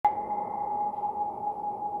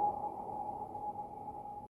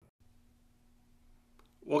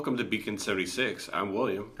Welcome to Beacon 76. I'm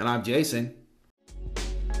William. And I'm Jason.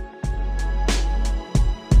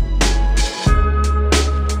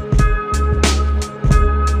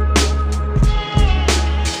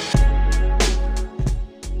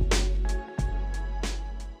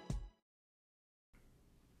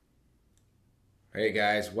 Hey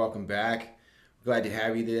guys, welcome back. Glad to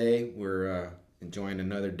have you today. We're enjoying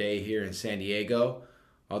another day here in San Diego,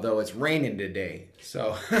 although it's raining today.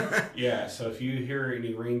 So yeah, so if you hear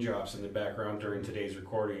any raindrops in the background during today's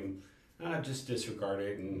recording, just disregard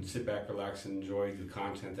it and sit back, relax, and enjoy the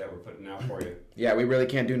content that we're putting out for you. Yeah, we really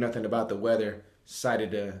can't do nothing about the weather.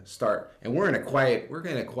 Decided to start, and we're in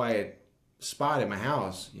a quiet spot in my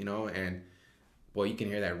house, and boy, you can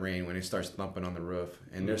hear that rain when it starts thumping on the roof,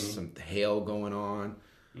 and there's some hail going on.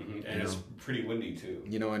 Mm-hmm. And it's pretty windy too.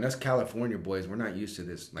 And us California boys, we're not used to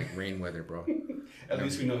this rain weather, bro. At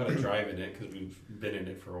least we know how to drive in it because we've been in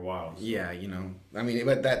it for a while. So. Yeah, I mean,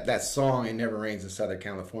 but that song "It Never Rains in Southern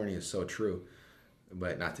California" is so true,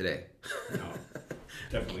 but not today. No,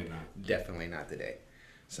 definitely not. Definitely not today.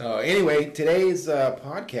 So anyway, today's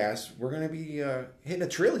podcast, we're gonna be hitting a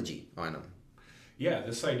trilogy on them. Yeah,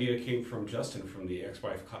 this idea came from Justin from the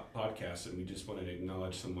Ex-Wife podcast, and we just wanted to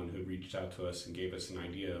acknowledge someone who reached out to us and gave us an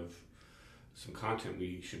idea of some content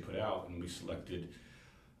we should put out, and we selected,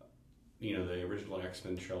 the original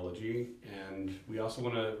X-Men trilogy, and we also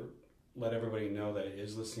want to let everybody know that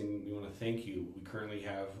is listening. We want to thank you. We currently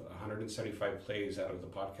have 175 plays out of the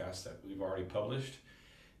podcast that we've already published,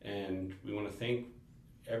 and we want to thank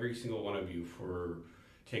every single one of you for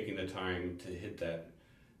taking the time to hit that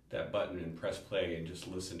button and press play and just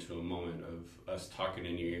listen to a moment of us talking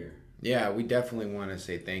in your ear. Yeah, we definitely want to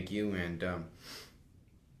say thank you. And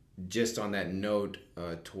just on that note,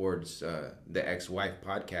 towards the Ex-Wife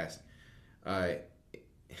podcast,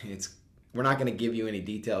 we're not going to give you any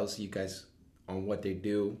details, you guys, on what they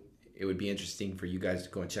do. It would be interesting for you guys to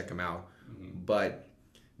go and check them out. Mm-hmm. But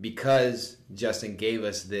because Justin gave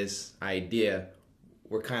us this idea,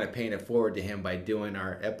 we're kind of paying it forward to him by doing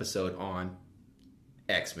our episode on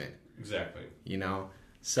X-Men. Exactly.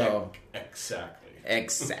 So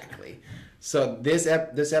exactly. So this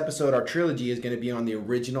episode, our trilogy, is going to be on the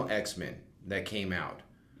original X-Men that came out.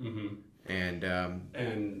 Mm-hmm.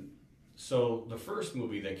 And so the first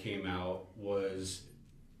movie that came out was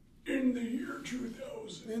in the year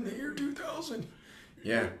 2000. In the year 2000.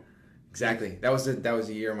 Yeah, exactly. That was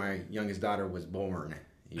the year my youngest daughter was born.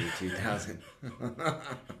 Year 2000.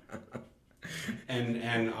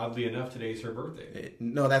 And oddly enough, today's her birthday.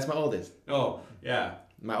 No, that's my oldest. Oh, yeah.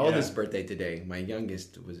 My oldest birthday today. My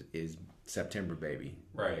youngest is September baby.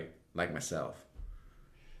 Right. Like myself.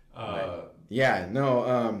 It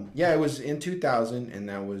It was in 2000, and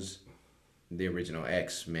that was the original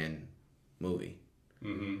X-Men movie.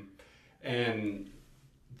 Mm-hmm. And,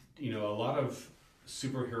 a lot of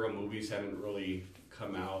superhero movies haven't really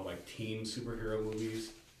come out, like teen superhero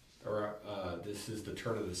movies. This is the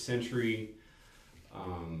turn of the century.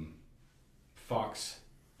 Fox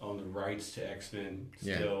owned the rights to X-Men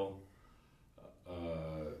still.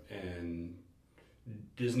 And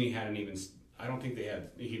Disney hadn't even... I don't think they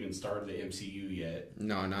had even started the MCU yet.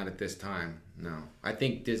 No, not at this time. No. I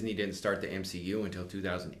think Disney didn't start the MCU until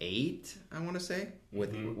 2008, I want to say,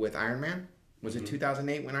 with Iron Man. Was it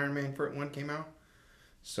 2008 when Iron Man 1 came out?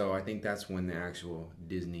 So I think that's when the actual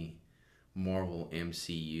Disney Marvel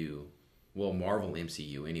MCU, Marvel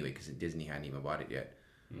MCU anyway, because Disney hadn't even bought it yet,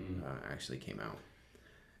 actually came out.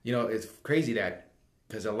 It's crazy that,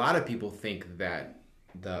 because a lot of people think that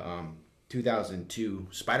the 2002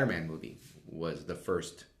 Spider-Man movie was the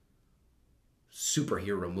first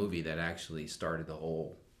superhero movie that actually started the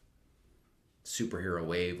whole superhero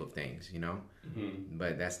wave of things,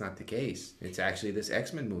 But that's not the case. It's actually this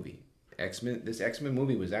X-Men movie. This X-Men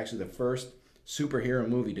movie was actually the first superhero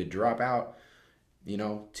movie to drop out,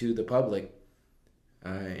 to the public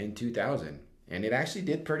in 2000. And it actually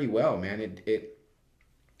did pretty well, man.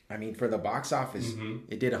 I mean, for the box office,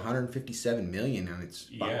 it did 157 million on its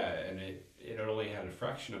box. Yeah, and it only had a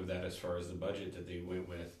fraction of that as far as the budget that they went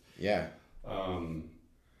with. Yeah.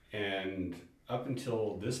 And up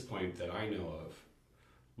until this point that I know of,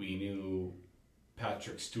 we knew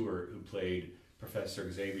Patrick Stewart, who played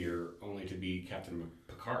Professor Xavier, only to be Captain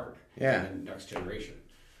Picard in the Next Generation.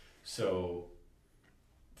 So,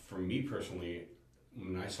 for me personally,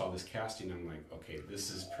 when I saw this casting, I'm like, okay, this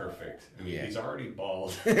is perfect. I mean, he's already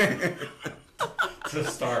bald to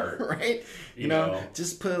start. Right? You know,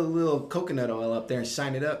 just put a little coconut oil up there and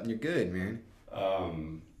shine it up and you're good, man.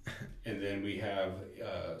 And then we have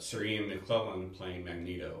Sir Ian McClellan playing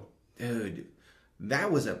Magneto. Dude,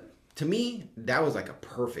 to me, that was like a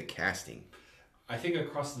perfect casting. I think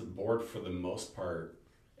across the board, for the most part,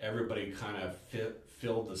 everybody kind of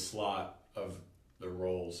filled the slot of the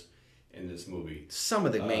roles in this movie. Some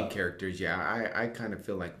of the main characters, yeah. I kind of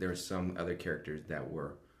feel like there's some other characters that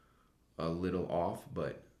were a little off,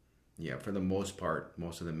 but yeah, for the most part,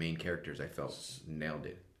 most of the main characters I felt nailed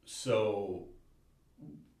it. So,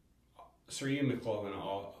 Sir Ian McKellen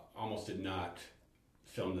almost did not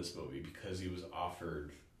film this movie because he was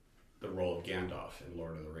offered the role of Gandalf in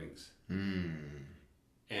Lord of the Rings.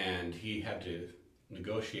 And he had to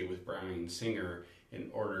negotiate with Bryan Singer in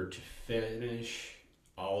order to finish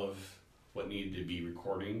all of what needed to be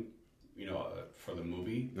recording, for the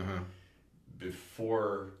movie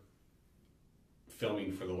before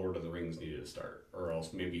filming for the Lord of the Rings needed to start, or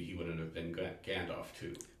else maybe he wouldn't have been Gandalf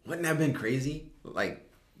too. Wouldn't that have been crazy? Like,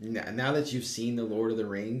 now that you've seen the Lord of the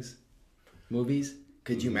Rings movies,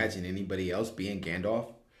 could you imagine anybody else being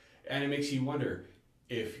Gandalf? And it makes you wonder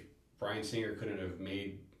if Bryan Singer couldn't have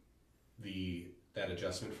made that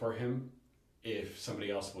adjustment for him, if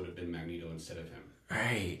somebody else would have been Magneto instead of him.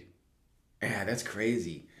 Right. Yeah, that's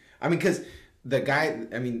crazy. I mean, because the guy,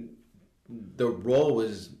 the role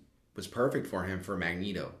was perfect for him for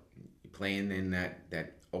Magneto. Playing in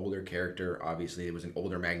that older character, obviously it was an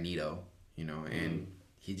older Magneto, and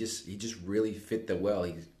he just really fit the well.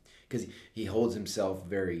 Because he holds himself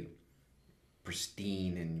very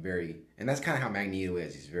pristine and that's kind of how Magneto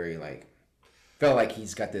is. He's very felt like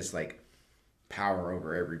he's got this power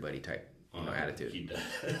over everybody type attitude. He does.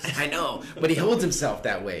 I know, but he holds himself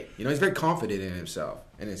that way. He's very confident in himself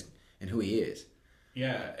and who he is.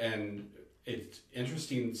 Yeah, and it's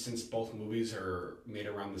interesting since both movies are made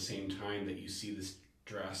around the same time that you see this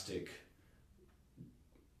drastic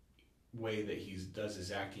way that he does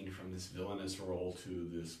his acting from this villainous role to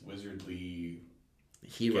this wizardly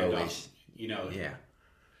hero-ish.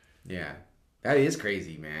 Yeah, that is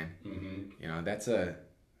crazy, man. Mm-hmm. That's I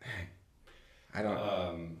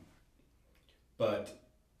don't. But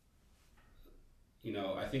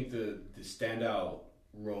I think the standout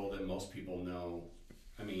role that most people know.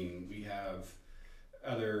 I mean, we have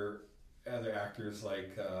other actors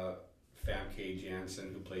like Famke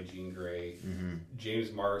Janssen, who played Jean Grey.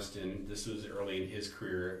 James Marsden. This was early in his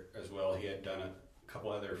career as well. He had done a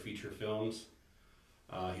couple other feature films.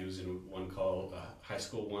 He was in one called high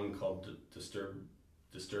school one called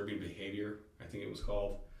Disturbing Behavior, I think it was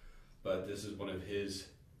called. But this is one of his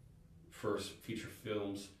first feature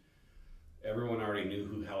films. Everyone already knew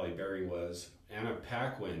who Halle Berry was. Anna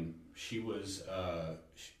Paquin, she was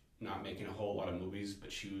not making a whole lot of movies,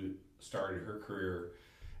 but she started her career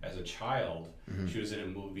as a child. She was in a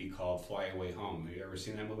movie called Fly Away Home. Have you ever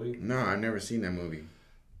seen that movie? No, I've never seen that movie.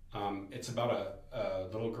 It's about a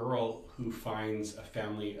little girl who finds a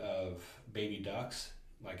family of baby ducks,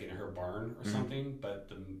 in her barn or something, but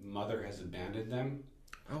the mother has abandoned them.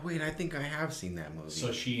 Oh, wait, I think I have seen that movie.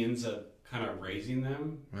 So she ends up kind of raising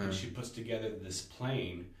them, and she puts together this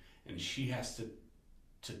plane, and she has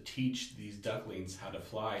to teach these ducklings how to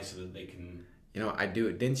fly so that they can... I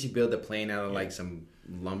do. Didn't she build the plane out of some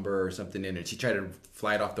lumber or something in it? She tried to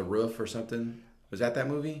fly it off the roof or something? Was that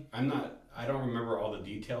movie? I don't remember all the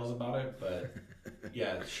details about it, but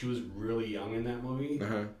yeah, she was really young in that movie.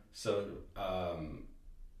 So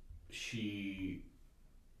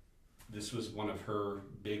this was one of her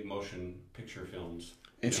big motion picture films.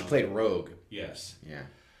 And she played Rogue. Yes. Yeah.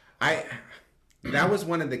 That was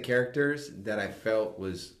one of the characters that I felt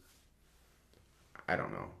was, I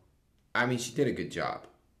don't know. I mean, she did a good job,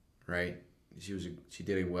 right? She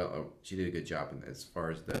did a good job as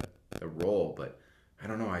far as the role, but I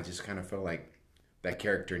don't know. I just kind of felt like that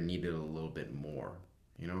character needed a little bit more.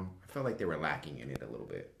 I felt like they were lacking in it a little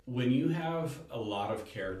bit. When you have a lot of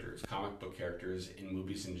characters, comic book characters in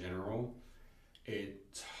movies in general,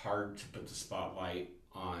 it's hard to put the spotlight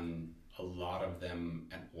on a lot of them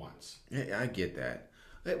at once. Yeah, I get that.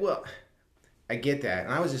 Well, I get that.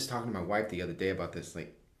 And I was just talking to my wife the other day about this,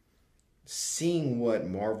 seeing what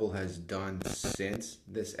Marvel has done since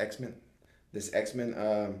this X-Men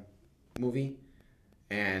movie,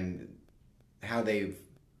 and how they've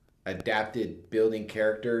adapted building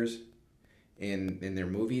characters in their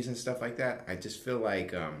movies and stuff like that. I just feel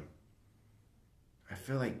like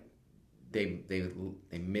they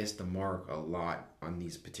missed the mark a lot on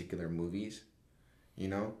these particular movies,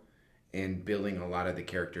 and building a lot of the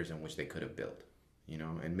characters in which they could have built,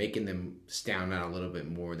 and making them stand out a little bit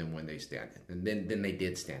more than when they stand, and then they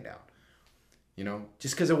did stand out,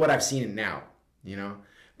 just because of what I've seen now,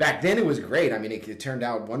 Back then it was great. I mean, it turned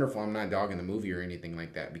out wonderful. I'm not dogging the movie or anything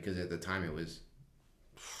like that, because at the time it was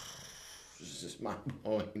just mind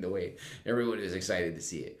blowing the way everyone was excited to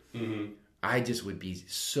see it. I just would be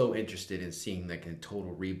so interested in seeing like a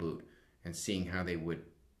total reboot and seeing how they would,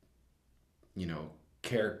 you know,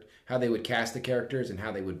 how they would cast the characters and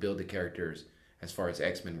how they would build the characters as far as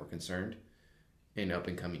X-Men were concerned in up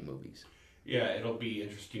and coming movies. Yeah, it'll be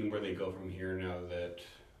interesting where they go from here now that,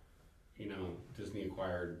 you know, Disney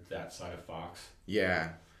acquired that side of Fox.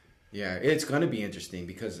 Yeah. Yeah, it's going to be interesting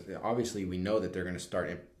because obviously we know that they're going to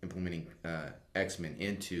start implementing X-Men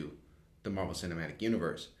into the Marvel Cinematic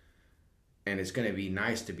Universe. And it's going to be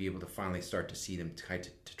nice to be able to finally start to see them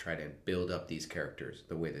try to build up these characters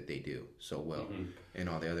the way that they do so well in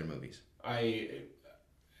all the other movies.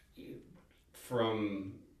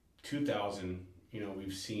 From 2000, you know,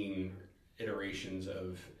 we've seen iterations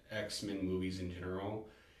of X-Men movies in general,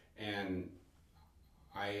 and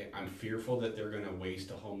I'm fearful that they're going to waste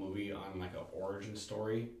a whole movie on like an origin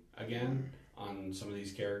story again on some of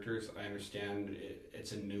these characters. I understand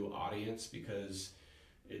it's a new audience because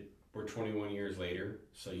we're 21 years later,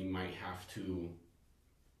 so you might have to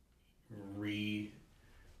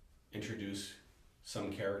reintroduce some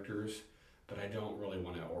characters, but I don't really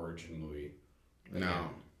want an origin movie. Again. No,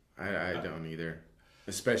 I don't either.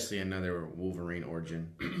 Especially another Wolverine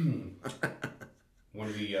origin. One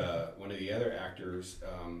of the other actors,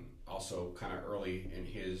 also kind of early in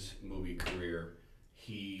his movie career,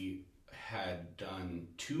 he had done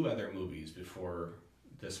 2 other movies before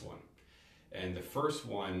this one. And the first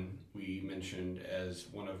one we mentioned as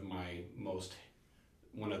one of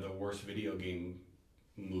the worst video game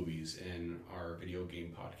movies in our video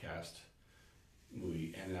game podcast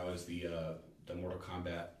movie, and that was the Mortal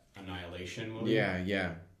Kombat Annihilation movie.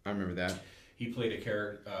 Yeah, I remember that. He played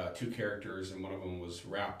 2 characters, and one of them was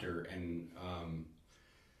Raptor, and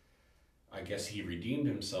I guess he redeemed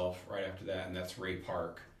himself right after that, and that's Ray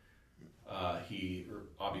Park. He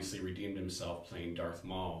obviously redeemed himself playing Darth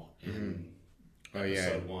Maul in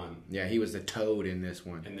episode 1. Yeah, he was the Toad in this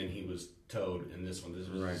one. And then he was Toad in this one. This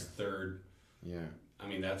was his third. Yeah. I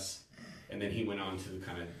mean, and then he went on to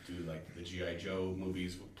kind of do like the G.I. Joe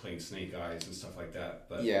movies, playing Snake Eyes and stuff like that.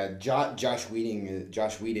 But yeah, Josh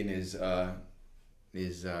Whedon is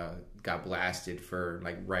got blasted for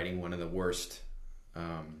like writing one of the worst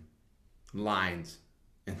lines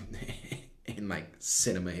in like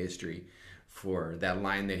cinema history, for that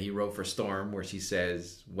line that he wrote for Storm where she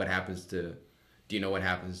says, do you know what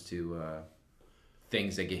happens to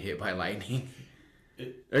things that get hit by lightning?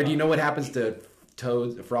 Or do you know what happens to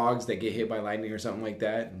frogs that get hit by lightning or something like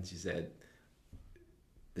that? And she said,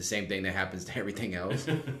 the same thing that happens to everything else.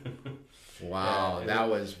 Wow, yeah, that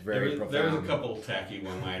was very profound. There was a couple tacky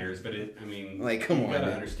one-liners, but like, come on, you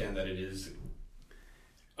gotta understand that it is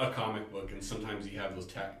a comic book, and sometimes you have those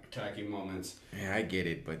tacky moments. Yeah, I get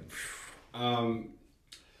it, but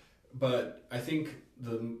I think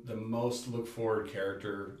the most look forward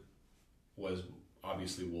character was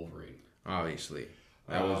obviously Wolverine. Obviously,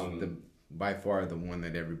 that was by far the one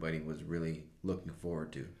that everybody was really looking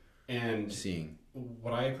forward to and seeing.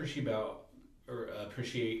 What I appreciate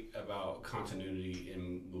about continuity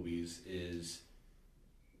in movies is,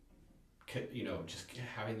 you know, just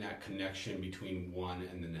having that connection between one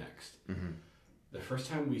and the next. Mm-hmm. The first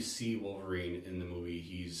time we see Wolverine in the movie,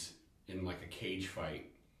 he's in like a cage fight,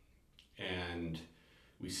 and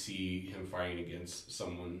we see him fighting against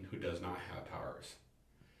someone who does not have powers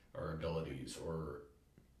or abilities or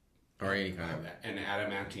any kind of an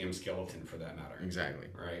adamantium skeleton, for that matter. Exactly.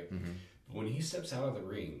 Right. Mm-hmm. But when he steps out of the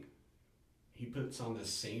ring, he puts on the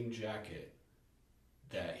same jacket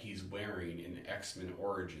that he's wearing in X-Men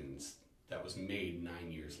Origins that was made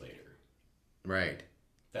 9 years later. Right.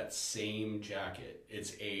 That same jacket.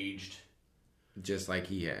 It's aged. Just like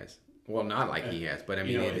he has. Well, not like he has, but I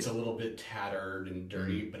mean... You know, it's a little bit tattered and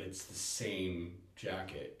dirty, but it's the same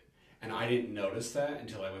jacket. And I didn't notice that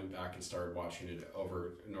until I went back and started watching it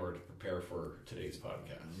over in order to prepare for today's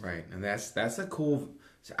podcast. Right. And that's a cool...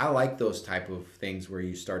 I like those type of things where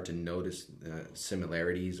you start to notice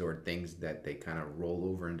similarities or things that they kind of roll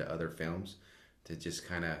over into other films to just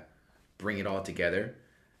kind of bring it all together.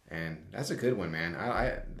 And that's a good one, man.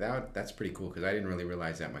 That's pretty cool because I didn't really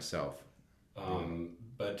realize that myself.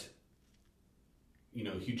 But, you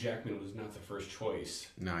know, Hugh Jackman was not the first choice.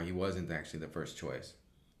 No, he wasn't actually the first choice.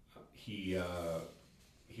 He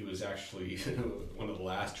was actually one of the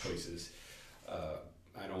last choices.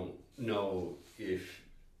 I don't know if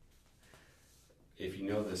you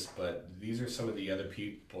know this, but these are some of the other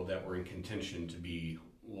people that were in contention to be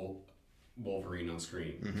Wolverine on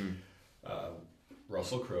screen. Mm-hmm.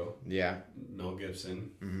 Russell Crowe, yeah, Mel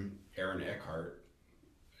Gibson, mm-hmm. Aaron Eckhart,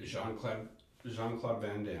 Jean-Claude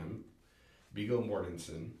Van Damme, Viggo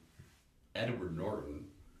Mortensen, Edward Norton,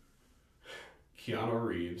 Keanu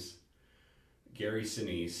Reeves, Gary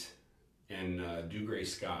Sinise, and Dougray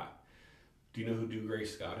Scott. Do you know who Dougray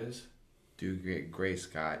Scott is? Dougray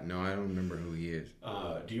Scott. No, I don't remember who he is.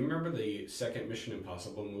 Do you remember the second Mission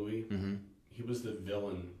Impossible movie? Mm-hmm. He was the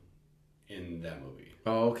villain in that movie.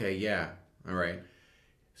 Oh, okay, yeah. All right.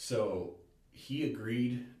 So he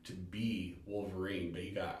agreed to be Wolverine, but he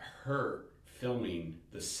got hurt filming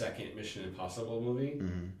the second Mission Impossible movie.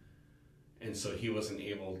 Mm-hmm. And so he wasn't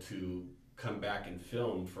able to come back and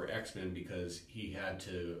film for X-Men because he had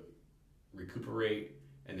to recuperate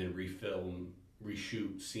and then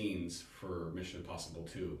reshoot scenes for Mission Impossible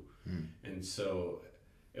 2. Mm. And so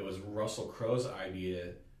it was Russell Crowe's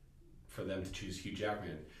idea for them to choose Hugh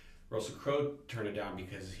Jackman. Russell Crowe turned it down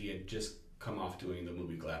because he had just come off doing the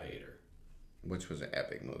movie Gladiator. Which was an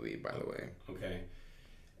epic movie, by the way. Okay.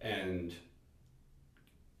 And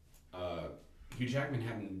Hugh Jackman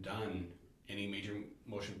hadn't done any major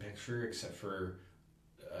motion picture except for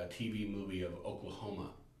a TV movie of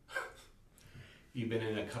Oklahoma. He'd been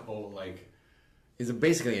in a couple, like... He's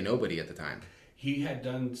basically a nobody at the time. He had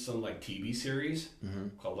done some, like, TV series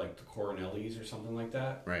Mm-hmm. called, like, The Coronellis or something like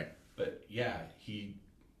that. Right. But, yeah,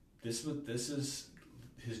 this is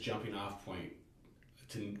his jumping off point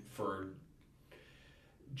for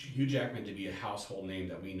Hugh Jackman to be a household name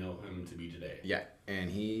that we know him to be today. Yeah, and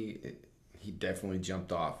he definitely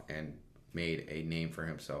jumped off and made a name for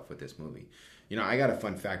himself with this movie. You know, I got a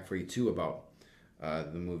fun fact for you too about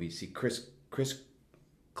the movie. See, Chris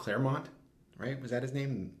Claremont, right? Was that his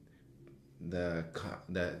name? The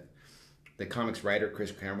comics writer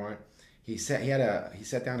Chris Claremont. He sat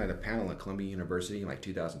down at a panel at Columbia University in like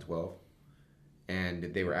 2012, and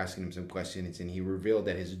they were asking him some questions, and he revealed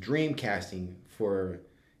that his dream casting for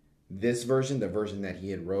this version, the version that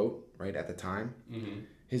he had wrote right at the time, Mm-hmm.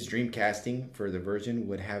 his dream casting for the version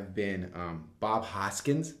would have been Bob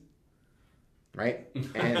Hoskins, right,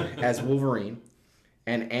 and as Wolverine,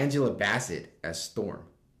 and Angela Bassett as Storm.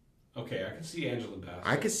 Okay, I can see Angela Bassett.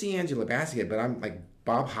 I could see Angela Bassett, but I'm like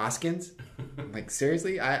Bob Hoskins. Like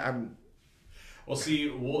seriously, I'm. Well, see,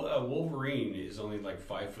 Wolverine is only like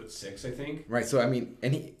 5'6", I think, Right. So I mean,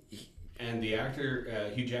 and the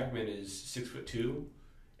actor Hugh Jackman is 6'2",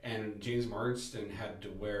 and James Marsden had to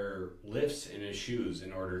wear lifts in his shoes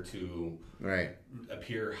in order to right.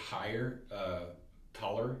 appear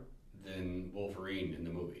taller than Wolverine in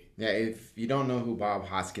the movie. Yeah, if you don't know who Bob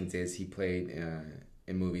Hoskins is, he played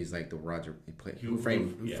in movies like Who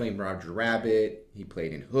Framed Roger Rabbit. He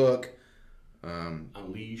played in Hook.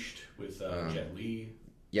 Unleashed with Jet Li.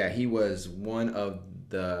 Yeah, he was one of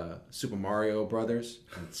the Super Mario brothers.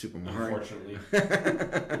 Super Mario. Unfortunately.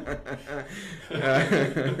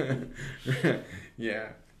 Yeah,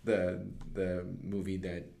 the movie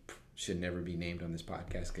that should never be named on this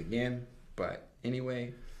podcast again. But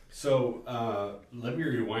anyway. So let me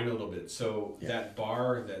rewind a little bit. So that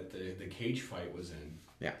bar that the cage fight was in,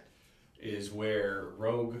 is where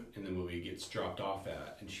Rogue in the movie gets dropped off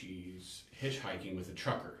at, and she's hitchhiking with a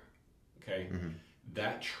trucker. Okay,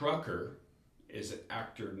 that trucker is an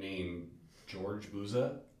actor named George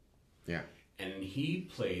Buza. Yeah, and he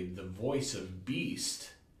played the voice of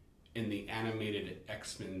Beast in the animated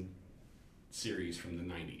X-Men series from the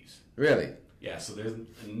 90s. Really? Yeah, so there's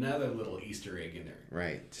another little Easter egg in there.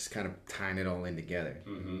 Right, just kind of tying it all in together.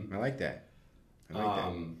 Mm-hmm. I like that.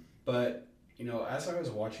 But, you know, as I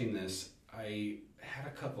was watching this, I had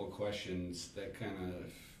a couple of questions that kind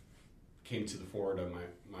of came to the forward of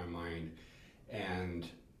my mind. And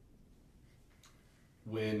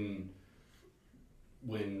when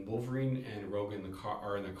Wolverine and Rogue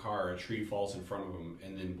are in the car, a tree falls in front of him,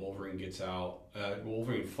 and then Wolverine gets out.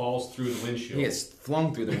 Wolverine falls through the windshield. He gets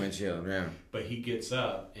flung through the windshield, yeah. But he gets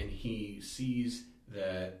up, and he sees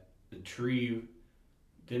that the tree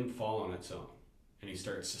didn't fall on its own. And he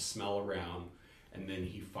starts to smell around, and then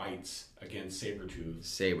he fights against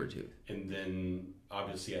Sabretooth. And then,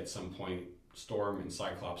 obviously, at some point, Storm and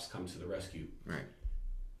Cyclops come to the rescue. Right.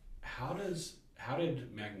 How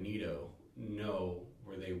did Magneto know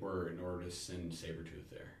where they were in order to send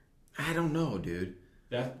Sabretooth there? I don't know, dude.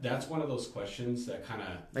 That's one of those questions that kind of...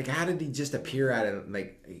 Like, how did he just appear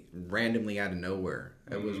randomly out of nowhere?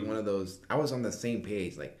 It was one of those... I was on the same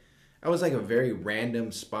page. Like, I was like a very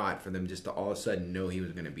random spot for them just to all of a sudden know he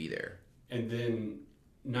was going to be there. And then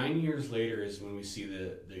 9 years later is when we see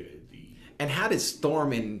the And how did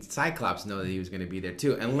Storm and Cyclops know that he was going to be there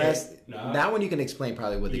too? Unless that one you can explain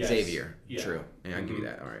probably with Xavier. Yeah. True. Yeah, I'll give you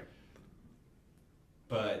that. All right.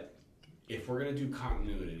 But if we're gonna do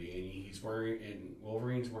continuity, and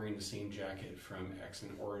Wolverine's wearing the same jacket from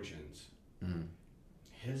X-Men Origins,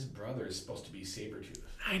 his brother is supposed to be Sabretooth.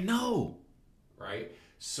 I know. Right?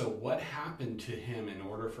 So what happened to him in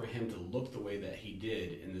order for him to look the way that he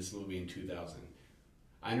did in this movie in 2000?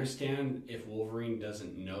 I understand if Wolverine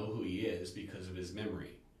doesn't know who he is because of his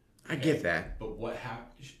memory. I get that. But what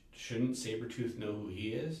shouldn't Sabretooth know who he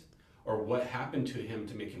is? Or what happened to him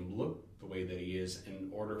to make him look the way that he is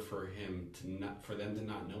in order for them to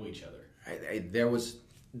not know each other?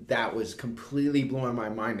 That was completely blowing my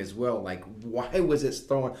mind as well. Like, why was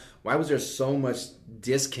there so much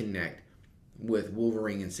disconnect with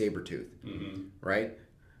Wolverine and Sabretooth? Mm-hmm. Right?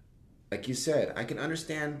 Like you said, I can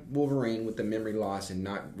understand Wolverine with the memory loss and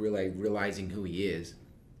not really realizing who he is.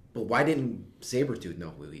 But why didn't Sabretooth know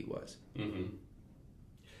who he was? Mm-hmm.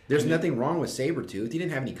 There's nothing wrong with Sabretooth. He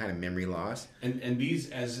didn't have any kind of memory loss. And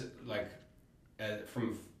these,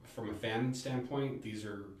 from a fan standpoint, these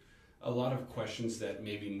are a lot of questions that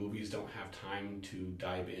maybe movies don't have time to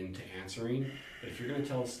dive into answering. But if you're going to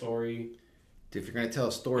tell a story... If you're going to tell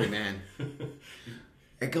a story, man,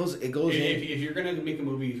 it goes in. If you're going to make a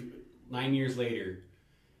movie 9 years later,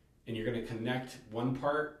 and you're going to connect one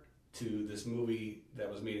part to this movie that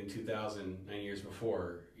was made in 2000, 9 years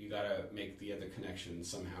before, you got to make the other connection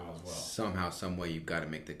somehow as well. Somehow, some way, you've got to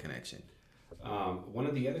make the connection. One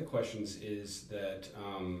of the other questions is that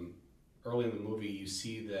early in the movie, you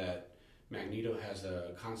see that Magneto has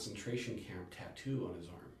a concentration camp tattoo on his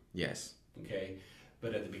arm. Yes. Okay?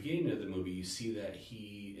 But at the beginning of the movie, you see that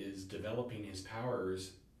he is developing his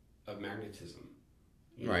powers of magnetism.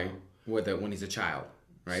 Right. When he's a child,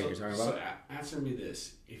 right? You're talking about? So answer me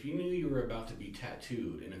this. If you knew you were about to be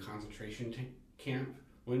tattooed in a concentration camp,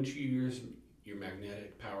 wouldn't you use your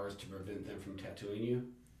magnetic powers to prevent them from tattooing you?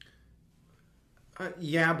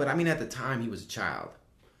 Yeah, but I mean, at the time, he was a child.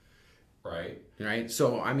 Right?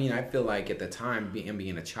 So, I mean, I feel like at the time, him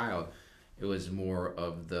being a child, it was more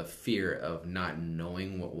of the fear of not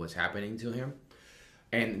knowing what was happening to him,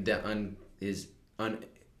 and his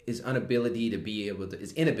inability to be able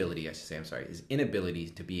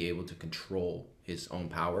to control his own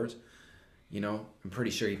powers. I'm pretty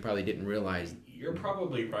sure he probably didn't realize. You're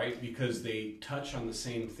probably right, because they touch on the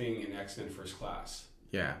same thing in X-Men First Class.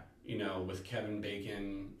 Yeah. With Kevin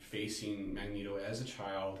Bacon facing Magneto as a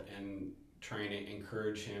child and trying to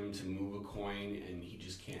encourage him to move a coin, and he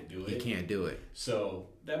just can't do it. He can't do it. So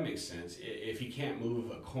that makes sense. If he can't move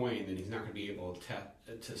a coin, then he's not going to be able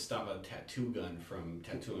to stop a tattoo gun from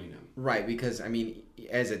tattooing him. Right, because, I mean,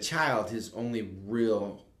 as a child, his only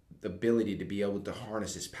real ability to be able to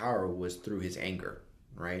harness his power was through his anger,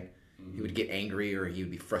 right? Mm-hmm. He would get angry, or he would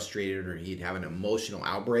be frustrated, or he'd have an emotional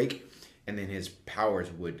outbreak, and then his powers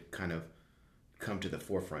would kind of come to the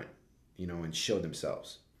forefront, and show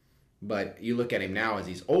themselves. But you look at him now as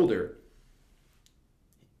he's older,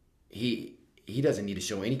 he doesn't need to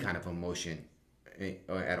show any kind of emotion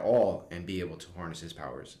at all and be able to harness his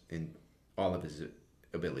powers in all of his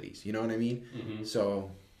abilities. You know what I mean? Mm-hmm. So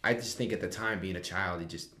I just think at the time, being a child, he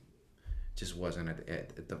just wasn't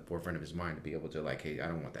at the forefront of his mind to be able to, like, hey, I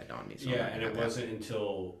don't want that on me. So yeah, and it wasn't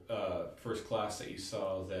until First Class that you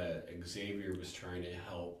saw that Xavier was trying to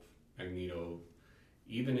help Magneto,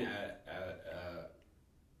 even at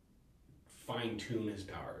fine-tune his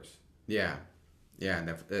powers. Yeah, in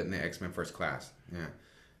the X-Men First Class. Yeah.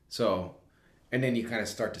 So, and then you kind of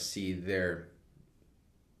start to see their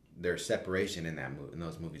separation in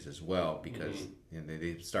those movies as well, because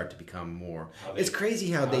they start to become more. It's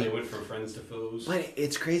crazy how they went from friends to foes. But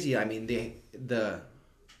it's crazy. I mean,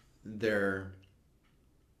 they're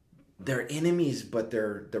enemies, but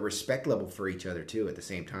they're the respect level for each other too at the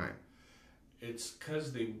same time. It's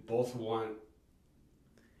because they both want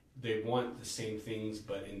the same things,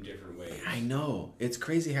 but in different ways. I know. It's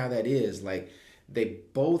crazy how that is. Like, they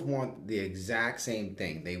both want the exact same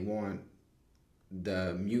thing. They want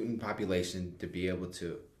the mutant population to be able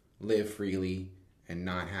to live freely and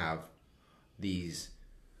not have these,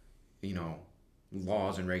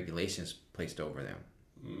 laws and regulations placed over them.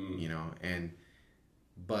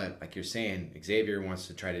 But like you're saying, Xavier wants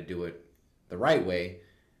to try to do it the right way,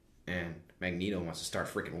 and Magneto wants to start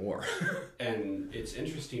freaking war. And it's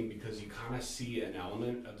interesting because you kind of see an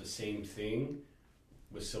element of the same thing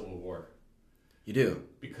with Civil War. You do.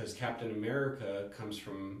 Because Captain America comes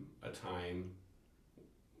from a time,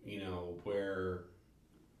 where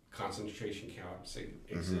concentration camps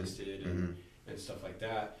existed and stuff like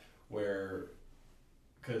that, where,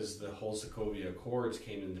 because the whole Sokovia Accords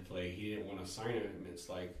came into play, he didn't want to sign it, and it's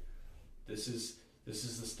like, this is the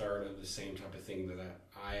start of the same type of thing that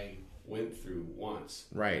I went through once.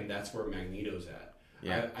 Right. And that's where Magneto's at.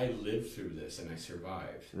 Yeah. I lived through this and I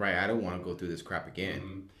survived. Right. I don't want to go through this crap again.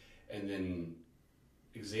 Mm-hmm. And then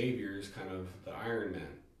Xavier's kind of the Iron Man.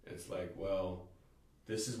 It's like, well,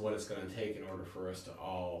 this is what it's going to take in order for us to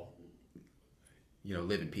all,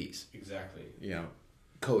 live in peace. Exactly.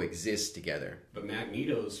 Coexist together. But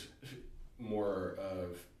Magneto's more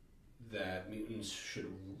of that mutants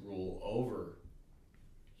should rule over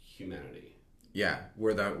humanity. Yeah,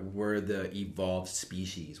 we're the evolved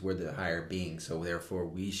species. We're the higher beings, so therefore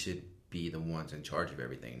we should be the ones in charge of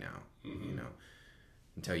everything now. Mm-hmm.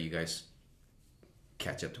 Until you guys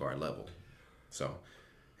catch up to our level. So,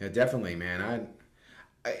 yeah, definitely, man.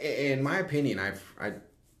 In my opinion,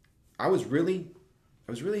 I was really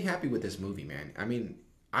happy with this movie, man. I mean,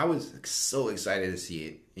 I was so excited to see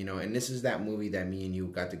it, and this is that movie that me and you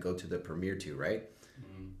got to go to the premiere to, right?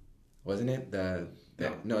 Mm-hmm. Wasn't it? That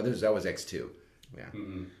was X2. Yeah.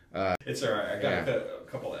 Mm-hmm. It's all right. I got a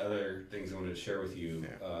couple of other things I wanted to share with you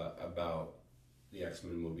about the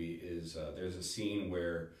X-Men movie. Is there's a scene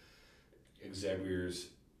where Xavier's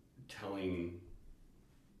telling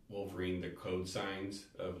Wolverine the code signs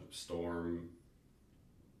of Storm,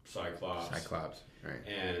 Cyclops, right?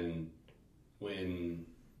 And when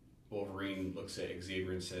Wolverine looks at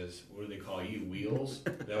Xavier and says, "What do they call you, Wheels?"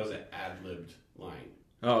 That was an ad-libbed line.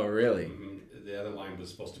 Oh, really? Mm-hmm. The other line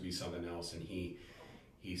was supposed to be something else, and he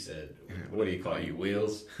said, "What do you call you,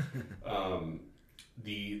 Wheels?"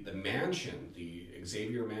 The mansion, the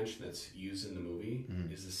Xavier mansion that's used in the movie,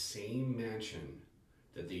 is the same mansion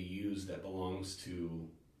that they use that belongs to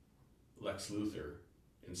Lex Luthor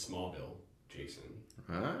in Smallville, Jason.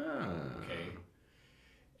 Okay.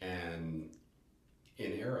 And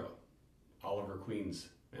in Arrow, Oliver Queen's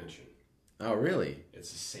mansion. Oh, really?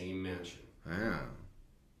 It's the same mansion. Wow.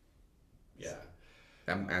 Yeah.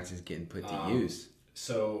 That mansion's getting put to use.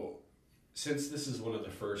 So, since this is one of the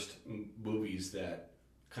first movies that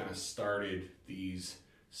kind of started these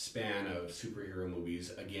span of superhero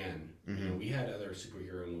movies again, we had other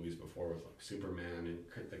superhero movies before with like Superman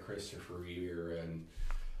and the Christopher Reeve and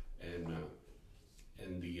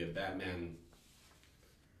the Batman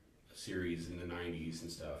series in the 90s and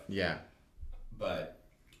stuff. Yeah. But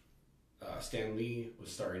Stan Lee was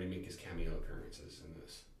starting to make his cameo appearances in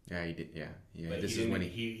this. Yeah, he did. Yeah. But this he is when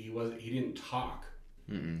he didn't talk.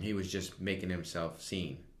 He was just making himself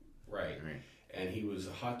seen. Right. And he was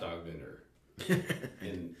a hot dog vendor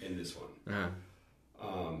in this one. Uh-huh.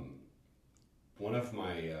 One of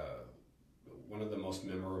the most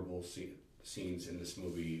memorable scenes in this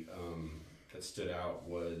movie that stood out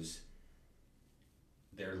was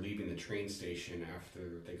they're leaving the train station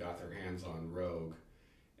after they got their hands on Rogue,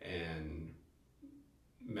 and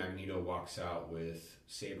Magneto walks out with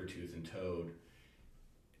Sabretooth and Toad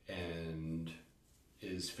and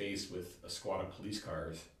is faced with a squad of police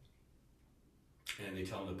cars, and they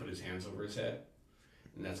tell him to put his hands over his head,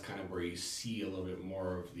 and that's kind of where you see a little bit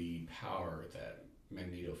more of the power that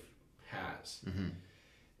Magneto has.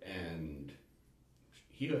 And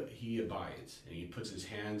he abides, and he puts his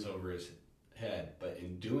hands over his head, but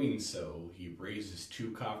in doing so he raises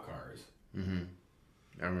two cop cars.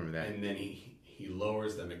 I remember that. And then he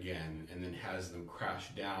lowers them again, and then has them crash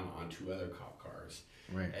down onto other cop cars.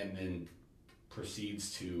 Right. And then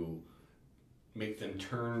proceeds to make them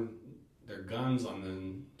turn their guns on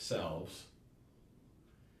themselves.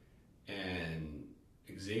 And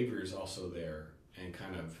Xavier's also there and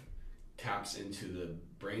kind of taps into the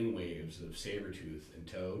brainwaves of Sabretooth and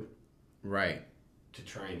Toad. Right. To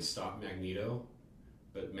try and stop Magneto.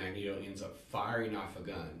 But Magneto ends up firing off a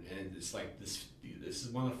gun. And it's like this is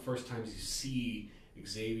one of the first times you see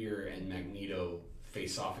Xavier and Magneto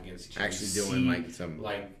face off against each other. Actually doing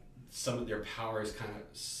some of their powers kind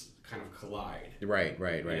of collide. Right.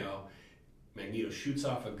 Magneto shoots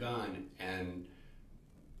off a gun, and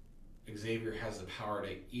Xavier has the power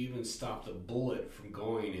to even stop the bullet from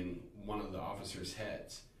going in one of the officers'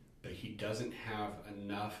 heads. But he doesn't have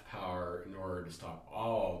enough power in order to stop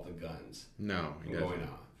all the guns from going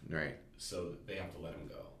off. Right. So they have to let him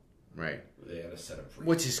go. Right. They had to set up free.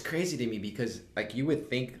 Which is crazy to me because, like, you would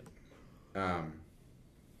think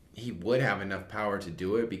he would have enough power to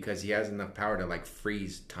do it because he has enough power to, like,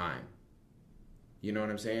 freeze time. You know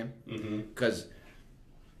what I'm saying? Because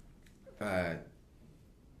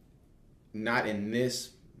not in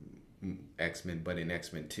this X-Men, but in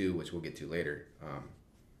X-Men 2, which we'll get to later,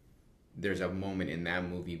 there's a moment in that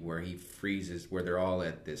movie where he freezes, where they're all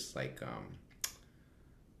at this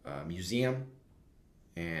museum,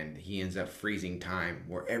 and he ends up freezing time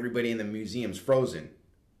where everybody in the museum's frozen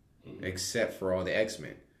except for all the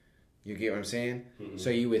X-Men. You get what I'm saying? So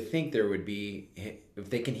you would think there would be,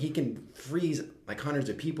 if he can freeze like hundreds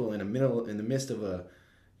of people in the midst of a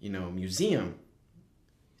museum.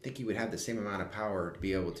 I think he would have the same amount of power to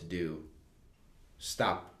be able to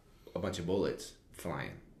stop a bunch of bullets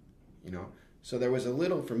flying. So there was a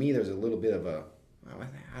little, for me, there was a little bit of a,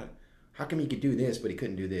 how come he could do this, but he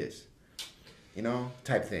couldn't do this? You know,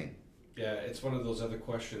 type thing. Yeah, it's one of those other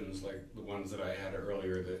questions like the ones that I had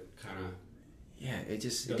earlier that kind of it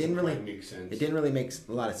didn't really make sense. It didn't really make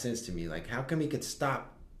a lot of sense to me. Like, how come he could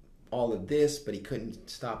stop all of this, but he couldn't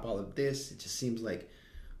stop all of this? It just seems like,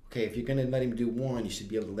 okay, if you're gonna let him do one, you should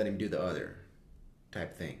be able to let him do the other,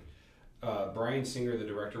 type thing. Bryan Singer, the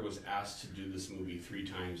director, was asked to do this movie 3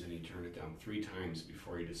 times, and he turned it down 3 times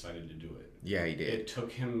before he decided to do it. Yeah, he did. It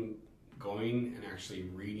took him going and actually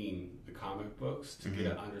reading the comic books to get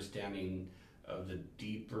an understanding of the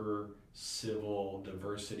deeper civil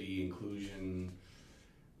diversity, inclusion,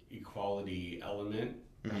 equality element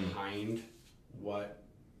behind what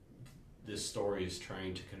this story is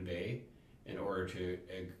trying to convey in order to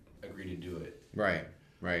agree to do it. Right.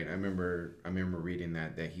 I remember reading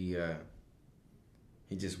that he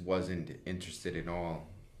just wasn't interested at all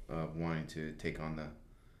of wanting to take on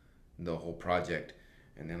the whole project.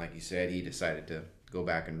 And then, like you said, he decided to go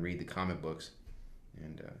back and read the comic books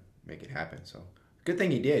and make it happen. So, good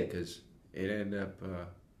thing he did, because it ended up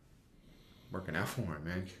working out for him,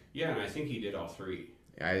 man. Yeah, and I think he did all 3.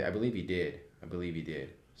 I believe he did.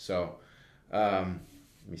 So, let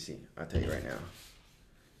me see. I'll tell you right now.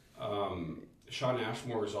 Sean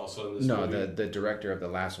Ashmore is also in this No, movie. the director of the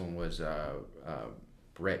last one was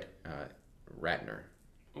Brett Ratner.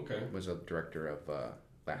 Okay. Was a director of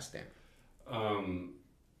Last Stand.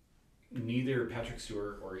 Neither Patrick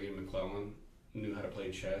Stewart or Ian McClellan knew how to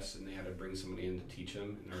play chess, and they had to bring somebody in to teach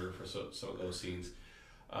him in order for some of those scenes.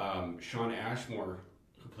 Sean Ashmore,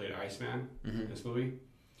 who played Iceman in this movie,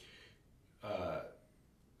 I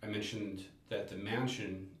mentioned that the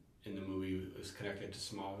mansion in the movie was connected to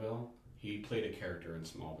Smallville. He played a character in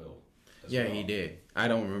Smallville. Yeah, well. He did. I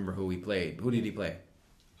don't remember who he played. Who did he play?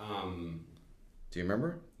 Do you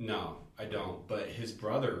remember? No, I don't. But his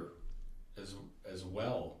brother, as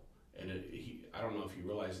well, and I don't know if you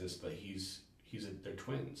realize this, but they're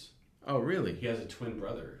twins. Oh, really? He has a twin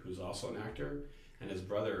brother who's also an actor, and his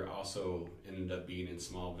brother also ended up being in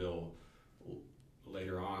Smallville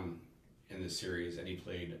later on in the series, and he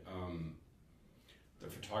played the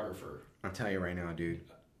photographer. I'll tell you right now, dude.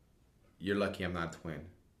 You're lucky I'm not a twin.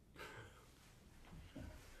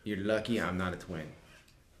 You're lucky I'm not a twin.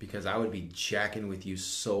 Because I would be jacking with you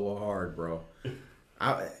so hard, bro.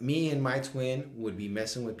 Me and my twin would be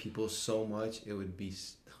messing with people so much, it would be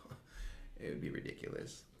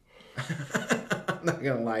ridiculous. I'm not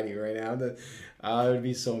gonna lie to you right now. I would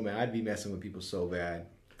be so mad. I'd be messing with people so bad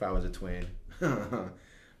if I was a twin.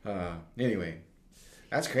 Anyway,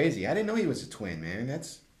 that's crazy. I didn't know he was a twin, man.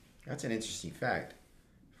 That's an interesting fact,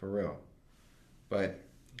 for real. But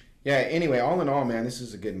yeah. Anyway, all in all, man, this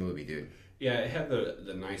is a good movie, dude. Yeah, it had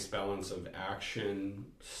the nice balance of action,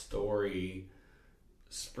 story,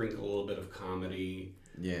 sprinkle a little bit of comedy.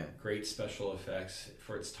 Yeah. Great special effects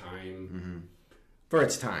for its time. Mm-hmm. For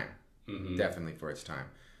its time. Mm-hmm. Definitely for its time.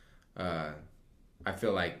 I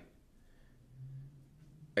feel like,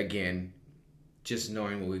 again, just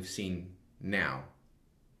knowing what we've seen now,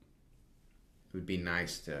 it would be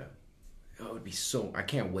nice to... it would be so... I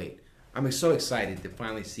can't wait. I'm so excited to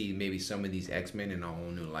finally see maybe some of these X-Men in a whole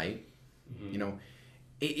new light. Mm-hmm. You know,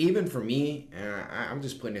 even for me, and I'm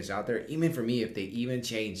just putting this out there, even for me, if they even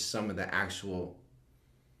change some of the actual,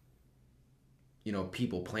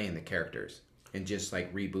 people playing the characters and just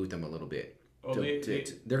like reboot them a little bit. Well,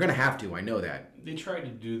 they're going to have to. I know that. They tried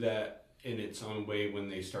to do that in its own way when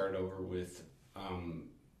they started over with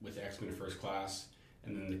X-Men First Class,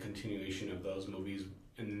 and then the continuation of those movies,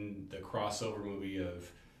 and then the crossover movie of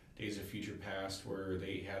Days of Future Past, where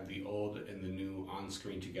they had the old and the new on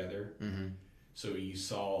screen together. Mm-hmm. So you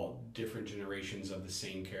saw different generations of the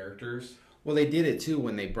same characters. Well, they did it too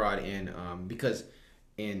when they brought in, because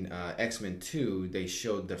in X-Men 2, they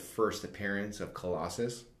showed the first appearance of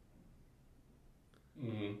Colossus.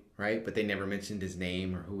 Mm-hmm. Right? But they never mentioned his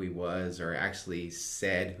name or who he was, or actually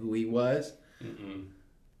said who he was. Mm-mm.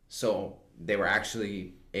 So they were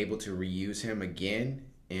actually able to reuse him again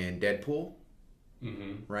in Deadpool.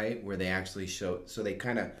 Mm-hmm. Right, where they actually showed, so they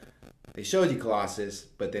showed you Colossus,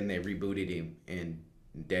 but then they rebooted him in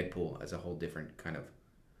Deadpool as a whole different kind of,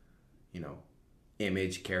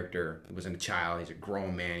 image character. He wasn't a child; he's a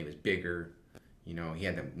grown man. He was bigger, he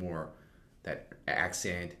had that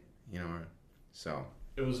accent, so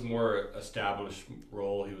it was a more established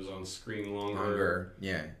role. He was on screen longer.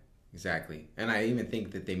 Yeah, exactly. And I even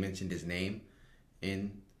think that they mentioned his name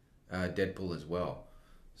in Deadpool as well.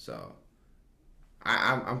 So.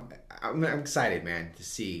 I'm excited, man, to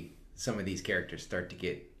see some of these characters start to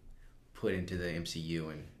get put into the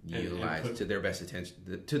MCU and utilized to their best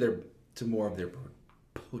attention, to their to more of their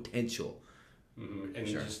potential. Mm-hmm. And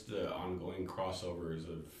just the ongoing crossovers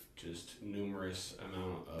of just numerous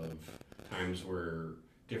amount of times where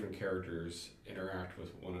different characters interact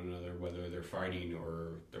with one another, whether they're fighting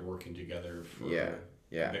or they're working together for a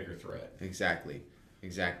bigger threat. Exactly.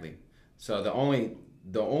 So the only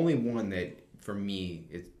one that for me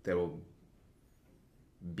that will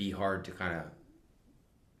be hard to kind of,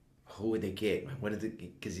 who would they get? What is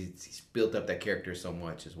it? Because he's built up that character so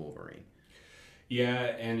much as Wolverine. Yeah,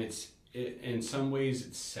 and in some ways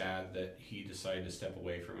it's sad that he decided to step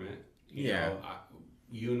away from it. You know,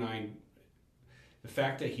 you and I, the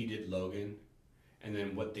fact that he did Logan, and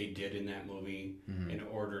then what they did in that movie in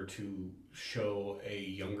order to show a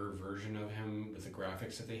younger version of him with the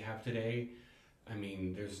graphics that they have today. I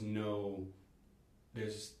mean,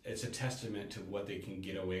 it's a testament to what they can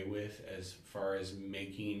get away with as far as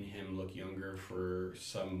making him look younger for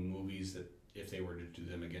some movies that if they were to do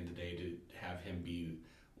them again today, to have him be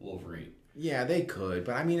Wolverine. Yeah, they could,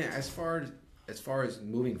 but I mean, as far as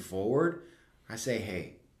moving forward, I say,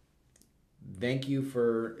 hey, thank you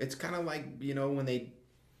for. It's kind of like, you know, when they,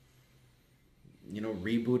 you know,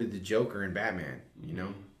 rebooted the Joker in Batman. You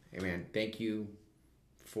know, hey man, thank you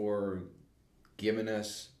for giving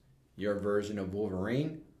us your version of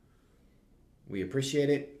Wolverine. We appreciate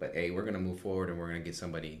it, but hey, we're gonna move forward and we're gonna get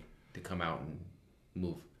somebody to come out and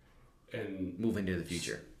move into the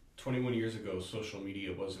future. 21 years ago, social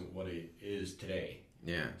media wasn't what it is today.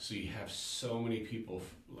 Yeah. So you have so many people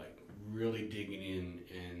like really digging in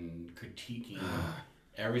and critiquing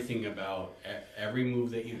everything about every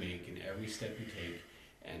move that you make and every step you take,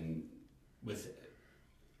 and with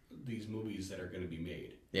these movies that are going to be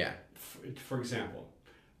made. Yeah. For example,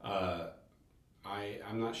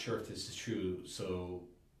 I'm not sure if this is true. So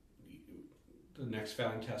the next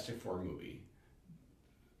Fantastic Four movie,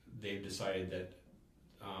 they've decided that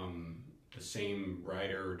the same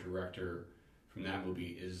writer or director from that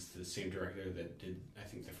movie is the same director that did, I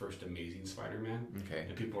think, the first Amazing Spider-Man. Okay.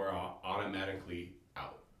 And people are automatically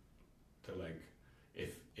out. They're like,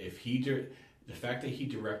 if he the fact that he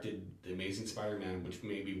directed the Amazing Spider-Man, which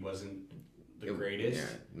maybe wasn't the greatest. Yeah,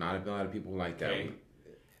 not a lot of people like that. Okay.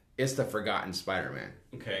 It's the forgotten Spider-Man.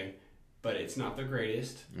 Okay, but it's not the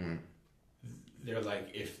greatest. They're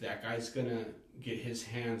like, if that guy's gonna get his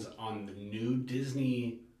hands on the new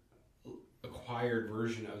Disney acquired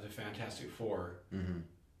version of the Fantastic Four,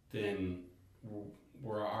 then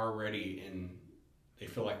we're already in. They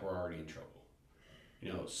feel like we're already in trouble,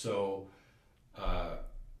 you know. So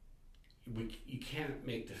you can't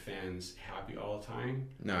make the fans happy all the time.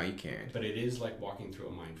 No, you can't. But it is like walking through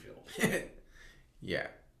a minefield. Yeah,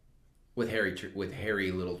 with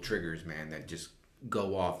hairy little triggers, man, that just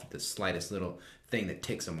go off the slightest little thing that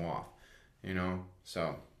ticks them off. You know,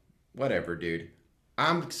 so whatever, dude.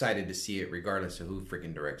 I'm excited to see it regardless of who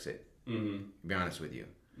freaking directs it. To be honest with you.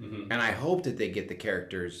 And I hope that they get the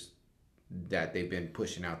characters that they've been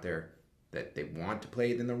pushing out there that they want to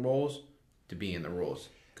play in the roles to be in the roles,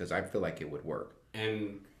 because I feel like it would work.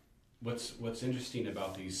 And what's interesting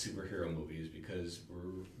about these superhero movies, because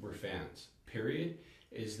we're fans, period,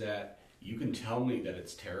 is that you can tell me that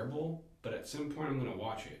it's terrible, but at some point I'm going to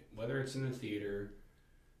watch it, whether it's in the theater,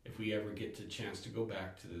 if we ever get the chance to go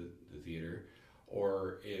back to the theater,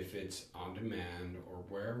 or if it's on demand, or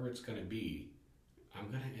wherever it's going to be, I'm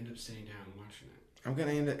going to end up sitting down and watching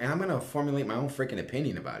it. I'm gonna formulate my own freaking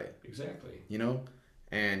opinion about it. Exactly. You know,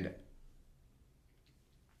 and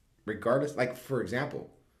regardless, like for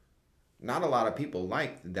example, not a lot of people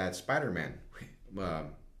liked that Spider-Man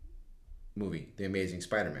movie, The Amazing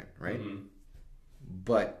Spider-Man, right?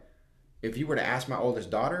 But if you were to ask my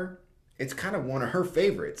oldest daughter, it's kind of one of her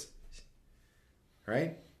favorites,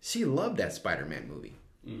 right? She loved that Spider-Man movie.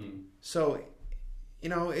 So, you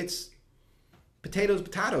know, it's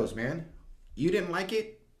potatoes, man. You didn't like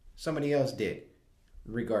it, somebody else did.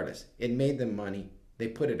 Regardless, it made them money. They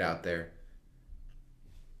put it out there.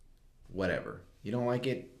 Whatever. You don't like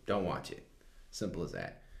it, don't watch it. Simple as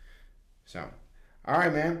that. So, all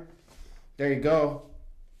right, man. There you go.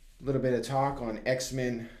 A little bit of talk on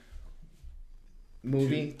X-Men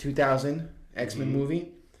movie, 2000 X-Men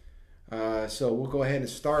movie. So we'll go ahead and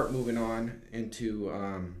start moving on into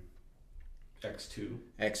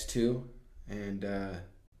X2, and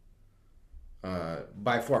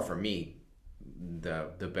by far for me,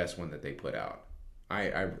 the best one that they put out.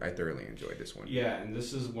 I thoroughly enjoyed this one. Yeah, and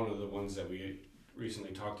this is one of the ones that we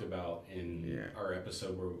recently talked about in our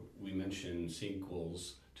episode where we mentioned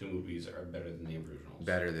sequels to movies are better than the originals.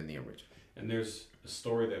 Better than the original. And there's a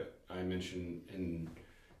story that I mentioned in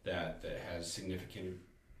that has significant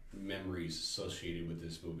memories associated with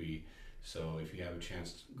this movie So if you have a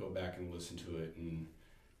chance, go back and listen to it, and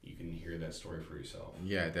you can hear that story for yourself.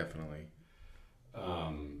 Yeah, definitely.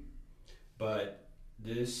 But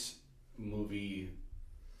this movie,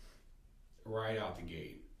 right out the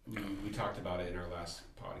gate, we talked about it in our last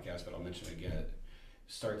podcast, but I'll mention it again. It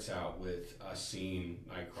starts out with us seeing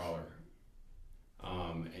Nightcrawler,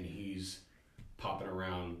 and he's popping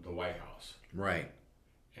around the White House. Right.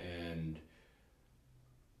 And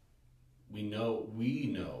we know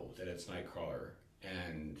that it's Nightcrawler,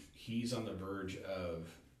 and he's on the verge of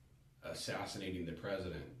assassinating the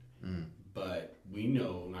president. But we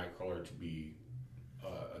know Nightcrawler to be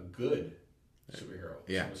a good superhero.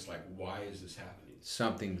 Yeah. So it's like, why is this happening?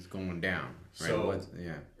 Something's going down. Right? So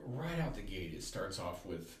right out the gate, it starts off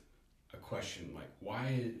with a question like,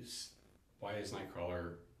 why is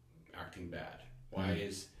Nightcrawler acting bad?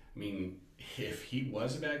 If he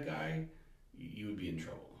was a bad guy, you would be in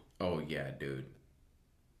trouble. Oh yeah, dude.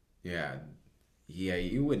 Yeah,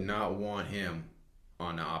 you would not want him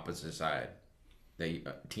on the opposite side, the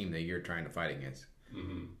team that you're trying to fight against.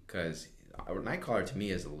 Because Nightcrawler to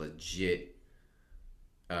me is a legit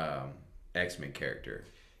X-Men character.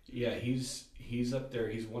 Yeah, he's up there.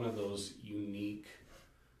 He's one of those unique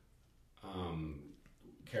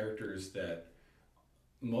characters that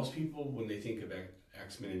most people, when they think of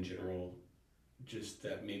X-Men in general, just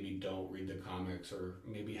that maybe don't read the comics or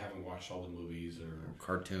maybe haven't watched all the movies or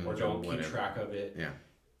cartoons or don't keep track of it. Yeah.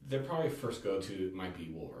 Their probably first go-to might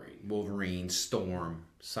be Wolverine, Storm,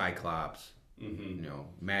 Cyclops,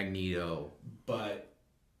 Magneto. But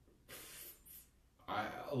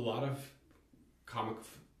a lot of comic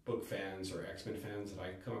book fans or X-Men fans that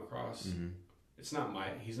I come across, he's not my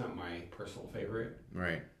personal favorite.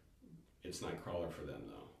 Right. It's Nightcrawler for them,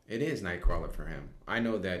 though. It is Nightcrawler for him. I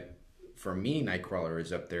know that for me, Nightcrawler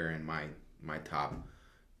is up there in my top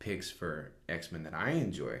picks for X-Men that I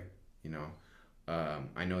enjoy.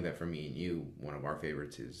 I know that for me and you, one of our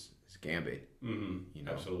favorites is Gambit.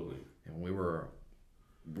 Absolutely. And we were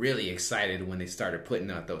really excited when they started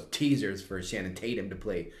putting out those teasers for Channing Tatum to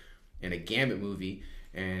play in a Gambit movie,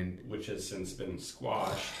 and which has since been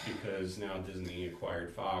squashed because now Disney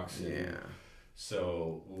acquired Fox. Yeah.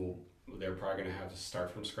 So they're probably going to have to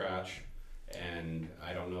start from scratch. And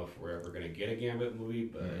I don't know if we're ever going to get a Gambit movie,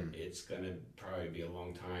 but it's going to probably be a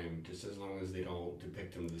long time. Just as long as they don't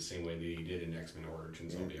depict him the same way they did in X-Men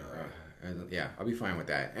Origins, I'll be all right. Yeah, I'll be fine with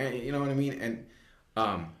that. And you know what I mean? And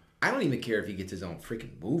I don't even care if he gets his own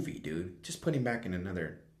freaking movie, dude. Just put him back in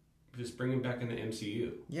another... Just bring him back in the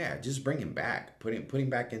MCU. Yeah, just bring him back. Put him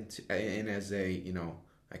back in as a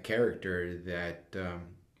character that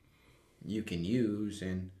you can use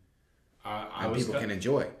and people can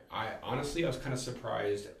enjoy. I was kind of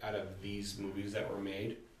surprised out of these movies that were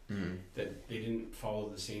made that they didn't follow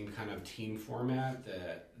the same kind of team format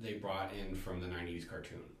that they brought in from the 90s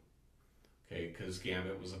cartoon. Okay, because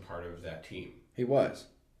Gambit was a part of that team. He was.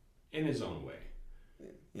 In his own way.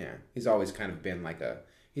 Yeah, he's always kind of been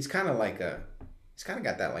he's kind of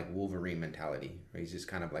got that like Wolverine mentality, where he's just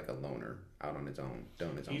kind of like a loner out on his own,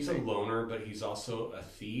 doing his own thing. He's a loner, but he's also a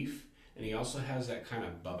thief. And he also has that kind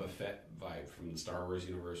of Boba Fett vibe from the Star Wars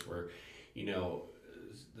universe where,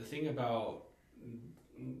 the thing about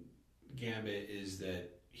Gambit is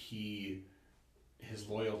that his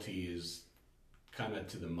loyalty is kind of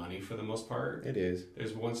to the money for the most part. It is.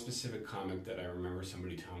 There's one specific comic that I remember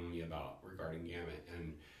somebody telling me about regarding Gambit,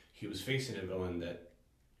 and he was facing a villain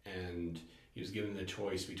and he was given the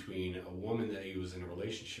choice between a woman that he was in a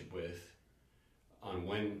relationship with on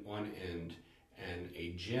one end and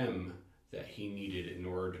a gem that he needed in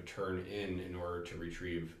order to turn in order to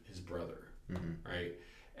retrieve his brother, right?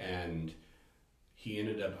 And he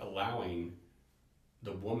ended up allowing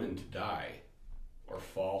the woman to die or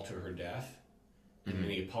fall to her death, and then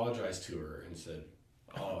he apologized to her and said,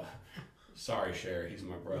 "Oh, sorry, Cher, he's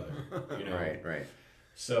my brother." Right.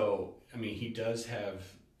 So, he does have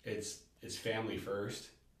it's family first,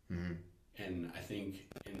 and I think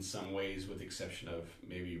in some ways, with the exception of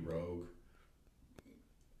maybe Rogue,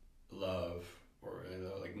 love or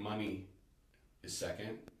like money is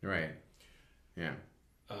second. Right. Yeah.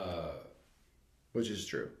 Which is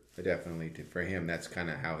true. But definitely for him, that's kind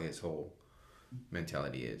of how his whole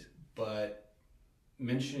mentality is. But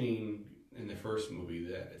mentioning in the first movie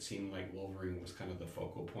that it seemed like Wolverine was kind of the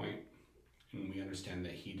focal point, and we understand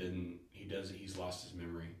that he's lost his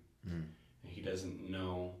memory. And he doesn't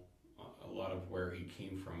know a lot of where he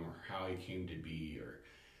came from or how he came to be or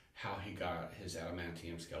how he got his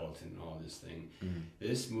adamantium skeleton and all this thing.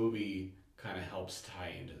 This movie kind of helps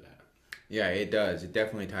tie into that. Yeah, it does. It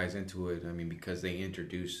definitely ties into it. Because they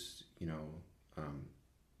introduce,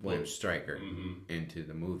 William Stryker into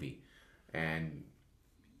the movie. and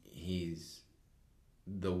he's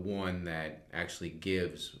the one that actually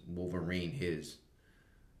gives Wolverine his,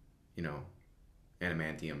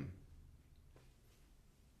 adamantium,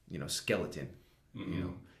 skeleton,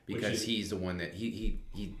 because he's the one that he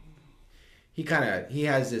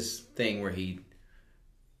has this thing where he,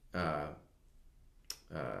 what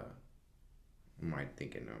am I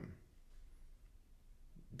thinking?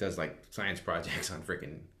 Does like science projects on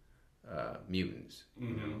freaking mutants,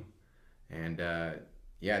 and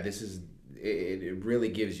this is it. Really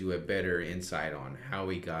gives you a better insight on how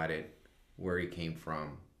he got it, where he came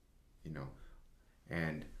from,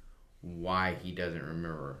 and why he doesn't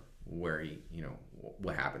remember where he,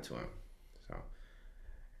 what happened to him. So,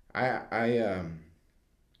 I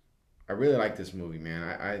really like this movie,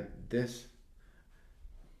 man.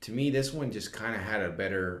 To me, this one just kind of had a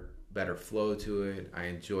better flow to it. I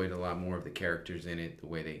enjoyed a lot more of the characters in it, the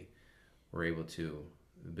way they were able to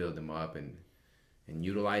build them up and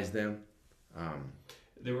utilize them.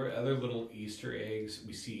 There were other little Easter eggs.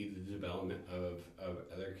 We see the development of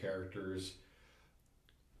other characters,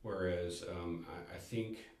 whereas I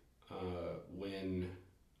think when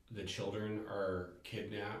the children are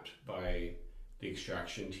kidnapped by the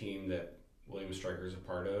extraction team that William Stryker is a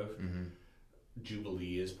part of,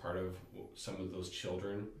 Jubilee is part of some of those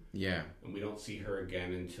children. Yeah. And we don't see her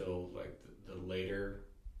again until like the later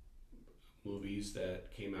movies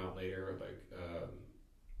that came out later, like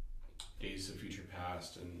Days of Future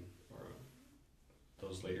Past or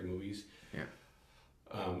those later movies. Yeah.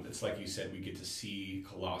 It's like you said, we get to see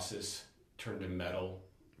Colossus turn to metal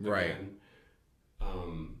right again.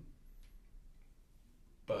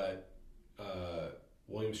 But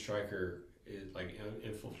William Stryker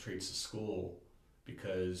infiltrates the school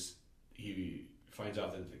because he finds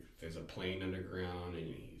out that there's a plane underground, and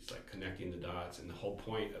he's like connecting the dots. And the whole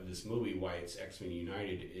point of this movie, why it's X-Men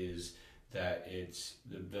United, is that it's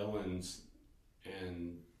the villains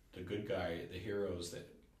and the good guy, the heroes that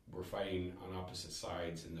were fighting on opposite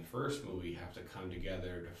sides in the first movie, have to come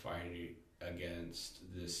together to fight against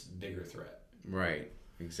this bigger threat. Right,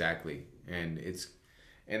 exactly. And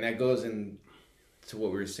that goes into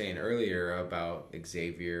what we were saying earlier about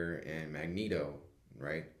Xavier and Magneto,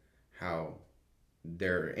 right? How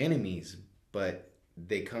they're enemies, but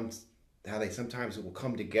how they sometimes will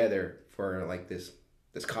come together for like this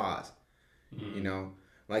cause.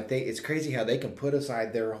 It's crazy how they can put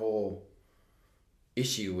aside their whole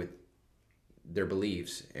issue with their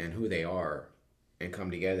beliefs and who they are and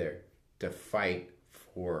come together to fight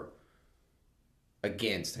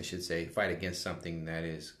against something that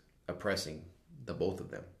is oppressing the both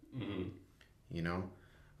of them.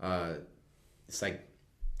 It's like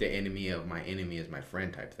the enemy of my enemy is my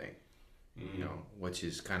friend type thing, which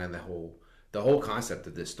is kind of the whole concept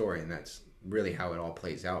of this story, and that's really how it all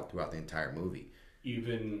plays out throughout the entire movie.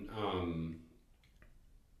 Even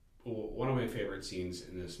one of my favorite scenes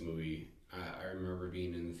in this movie, I remember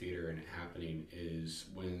being in the theater and it happening, is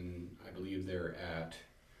when I believe they're at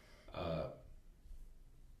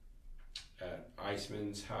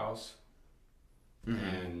Iceman's house,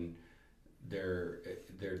 and they're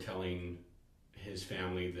telling his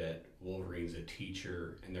family that Wolverine's a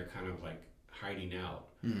teacher, and they're kind of like hiding out,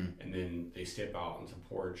 and then they step out onto the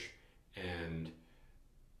porch, and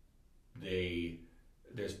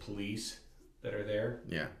there's police that are there,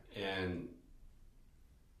 and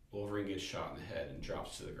Wolverine gets shot in the head and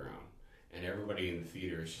drops to the ground, and everybody in the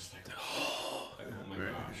theater is just like, oh my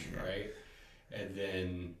gosh, right? And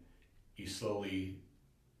then you slowly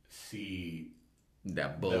see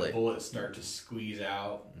that bullet start to squeeze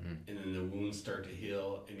out, and then the wounds start to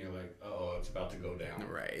heal, and you're like, oh, it's about to go down.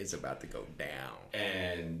 Right, it's about to go down.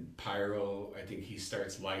 And Pyro, I think he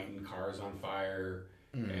starts lighting cars on fire,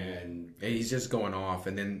 and he's just going off.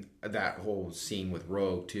 And then that whole scene with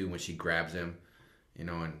Rogue too, when she grabs him,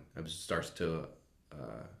 and starts to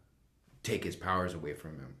take his powers away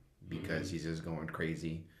from him because he's just going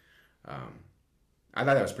crazy. I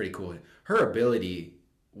thought that was pretty cool. Her ability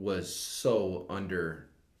was so underused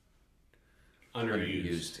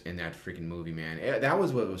in that freaking movie, man. That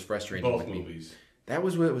was what was frustrating both with movies. me. That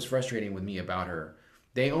was what was frustrating with me about her.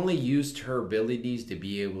 They only used her abilities to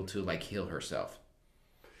be able to like heal herself.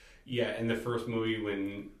 Yeah, in the first movie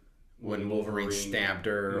when Wolverine stabbed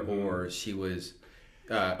her, or she was,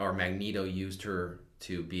 or Magneto used her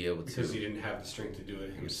to be able to, because he didn't have the strength to do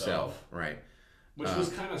it himself. Right? Which was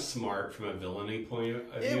kind of smart from a villainy point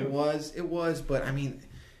of view. It was, but I mean,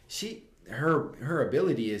 her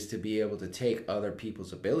ability is to be able to take other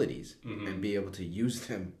people's abilities and be able to use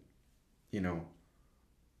them,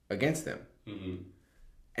 against them.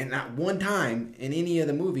 And not one time in any of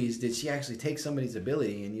the movies did she actually take somebody's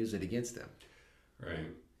ability and use it against them. Right.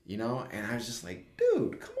 You know? And I was just like,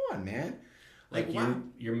 dude, come on, man. Like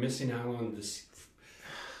you're missing out on this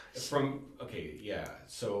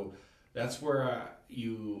so that's where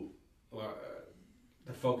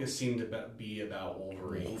the focus seemed to be about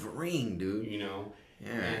Wolverine, dude. You know? Yeah.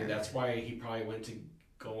 And that's why he probably went to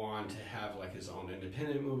go on to have like his own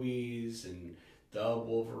independent movies and the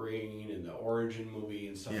Wolverine and the origin movie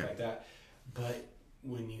and stuff like that. But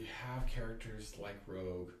when you have characters like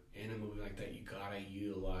Rogue in a movie like that, you gotta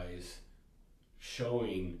utilize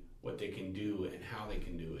showing what they can do and how they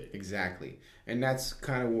can do it. Exactly. And that's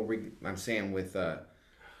kind of what I'm saying with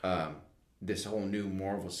this whole new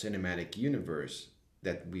Marvel Cinematic Universe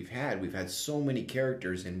that we've had. We've had so many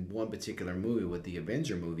characters in one particular movie with the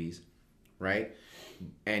Avenger movies, right?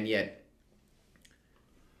 And yet,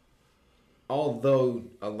 although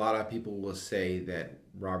a lot of people will say that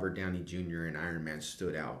Robert Downey Jr. and Iron Man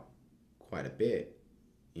stood out quite a bit,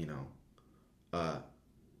 you know,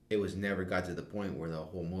 it was never got to the point where the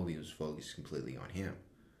whole movie was focused completely on him.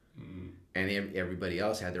 Mm-hmm. And everybody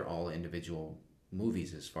else had their all individual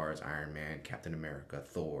movies as far as Iron Man, Captain America,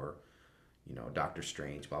 Thor, you know, Doctor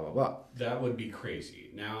Strange, blah, blah, blah. That would be crazy.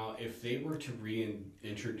 Now, if they were to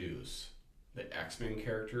reintroduce the X-Men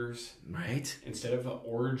characters, right? Instead of an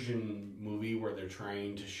origin movie where they're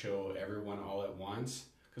trying to show everyone all at once,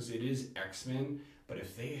 because it is X-Men, but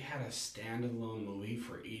if they had a standalone movie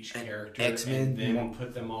for each character X-Men, and then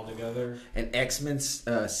put them all together, an X-Men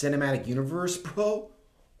cinematic universe, bro.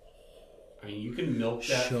 I mean, you can milk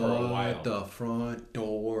that for a while. Shut the front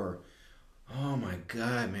door. Oh my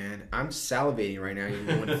God, man. I'm salivating right now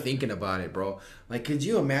even when thinking about it, bro. Like, could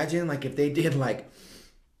you imagine, like, if they did, like,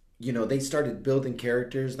 you know, they started building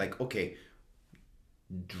characters, like, okay,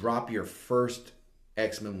 drop your first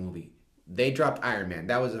X-Men movie. They dropped Iron Man.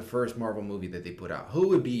 That was the first Marvel movie that they put out. Who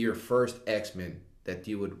would be your first X-Men that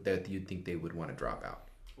you think they would want to drop out?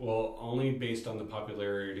 Well, only based on the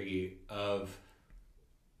popularity of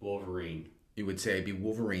Wolverine. You would say it'd be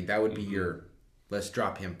Wolverine. That would be your, let's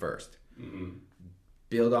drop him first. Mm-hmm.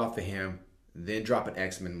 Build off of him, then drop an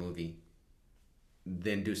X-Men movie,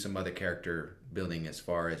 then do some other character building as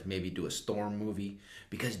far as maybe do a Storm movie.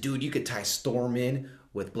 Because, dude, you could tie Storm in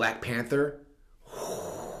with Black Panther.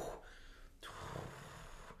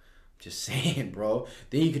 Just saying, bro.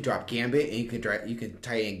 Then you could drop Gambit, and you could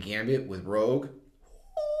tie in Gambit with Rogue.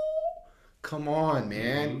 Come on,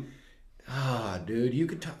 man. Dude, you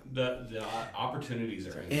could the opportunities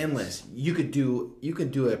are endless. You could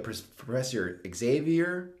do a Professor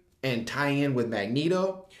Xavier and tie in with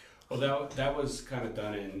Magneto. Well, that was kind of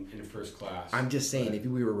done in First Class. I'm just saying, if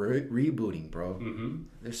we were rebooting, bro,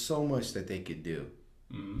 there's so much that they could do.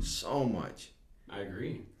 So much. I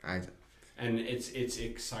agree. And it's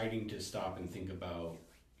exciting to stop and think about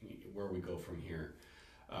where we go from here.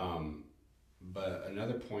 But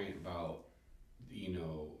another point about, you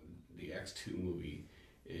know, the X2 movie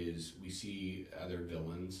is we see other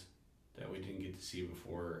villains that we didn't get to see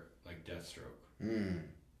before, like Deathstroke.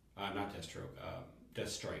 Not Deathstroke,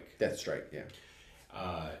 Deathstrike. Deathstrike,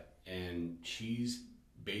 yeah. And she's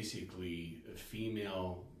basically a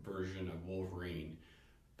female version of Wolverine,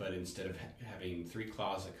 but instead of having 3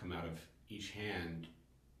 claws that come out of each hand,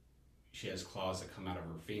 she has claws that come out of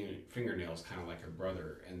her fingernails, kind of like her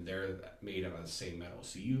brother, and they're made out of the same metal.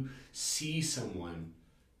 So you see someone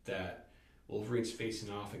that Wolverine's facing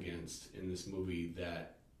off against in this movie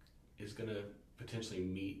that is going to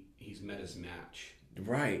potentially he's met his match.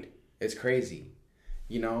 Right. It's crazy.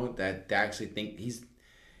 You know, that they actually think he's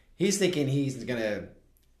thinking he's going to,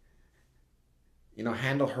 you know,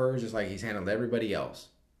 handle her just like he's handled everybody else.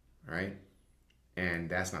 Right? And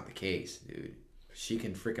that's not the case, dude. She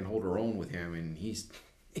can freaking hold her own with him, and he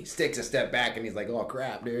takes a step back, and he's like, "Oh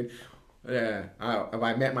crap, dude! Have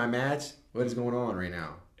I met my match? What is going on right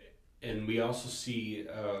now?" And we also see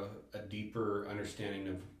a deeper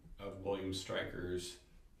understanding of William Stryker's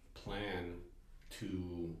plan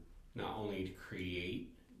to not only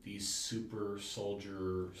create these super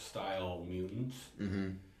soldier style mutants,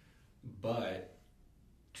 but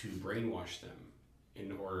to brainwash them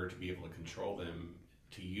in order to be able to control them,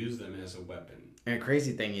 to use them as a weapon. And the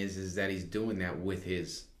crazy thing is that he's doing that with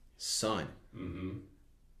his son.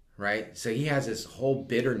 Right? So he has this whole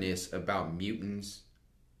bitterness about mutants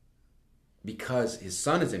because his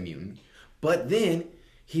son is a mutant, but then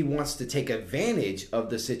he wants to take advantage of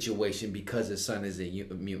the situation because his son is a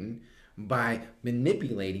mutant by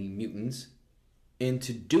manipulating mutants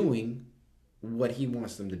into doing what he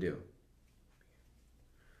wants them to do.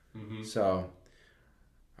 So,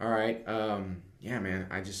 all right, yeah, man,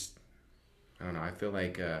 I I don't know. I feel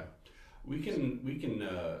like we can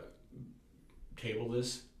table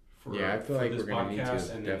this for I feel like this we're gonna need to,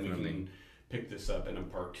 and definitely. then we can pick this up in a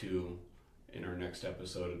part 2 in our next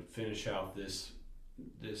episode. Finish out this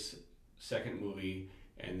second movie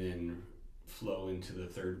and then flow into the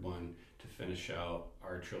third one to finish out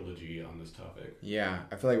our trilogy on this topic. Yeah,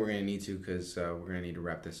 I feel like we're gonna need to because we're gonna need to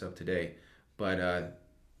wrap this up today. But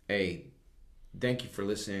hey, thank you for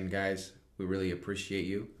listening, guys. We really appreciate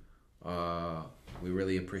you. We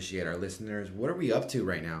really appreciate our listeners. What are we up to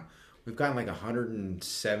right now? We've gotten like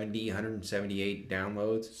 178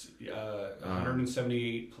 downloads.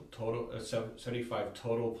 178 total, 75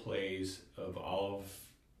 total plays of all of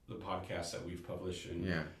the podcasts that we've published. And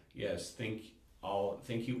yeah. Yes, thank you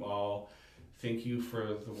all. Thank you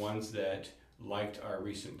for the ones that liked our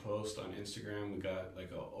recent post on Instagram. We got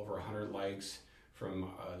like over 100 likes from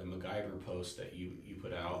the MacGyver post that you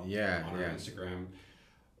put out on our Instagram.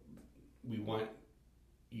 We want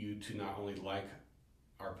you to not only like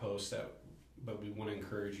our posts, but we want to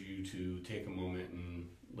encourage you to take a moment and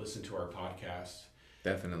listen to our podcast.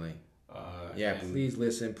 Definitely. Please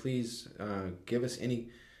listen. Please give us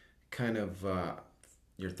any kind of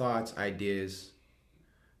your thoughts, ideas,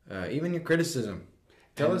 even your criticism.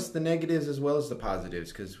 Tell us the negatives as well as the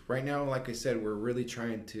positives, because right now, like I said, we're really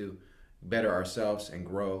trying to better ourselves and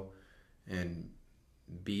grow and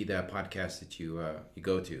be that podcast that you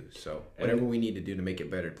go to. So whatever we need to do to make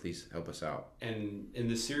it better, please help us out. And in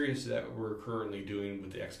the series that we're currently doing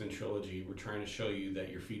with the X-Men trilogy, we're trying to show you that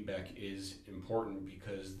your feedback is important,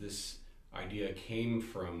 because this idea came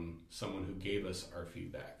from someone who gave us our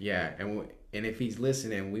feedback. Yeah, and if he's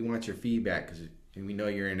listening, we want your feedback, because we know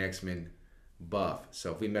you're an X-Men buff.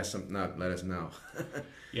 So if we mess something up, let us know.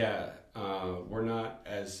 We're not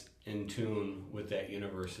as in tune with that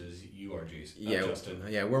universe as you are, Jason. Justin.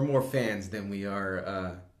 Yeah, we're more fans than we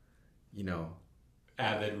are,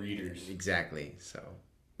 avid readers. Exactly. So,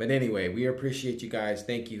 but anyway, we appreciate you guys.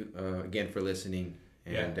 Thank you again for listening.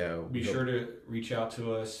 And be sure to reach out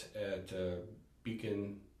to us at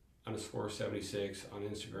Beacon_76 on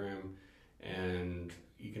Instagram, and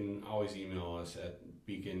you can always email us at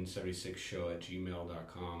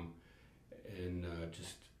beacon76show@gmail.com. And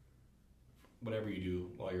just whatever you do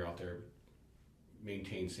while you're out there,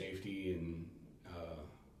 maintain safety, and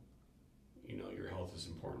your health is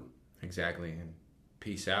important. Exactly. And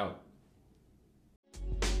peace out.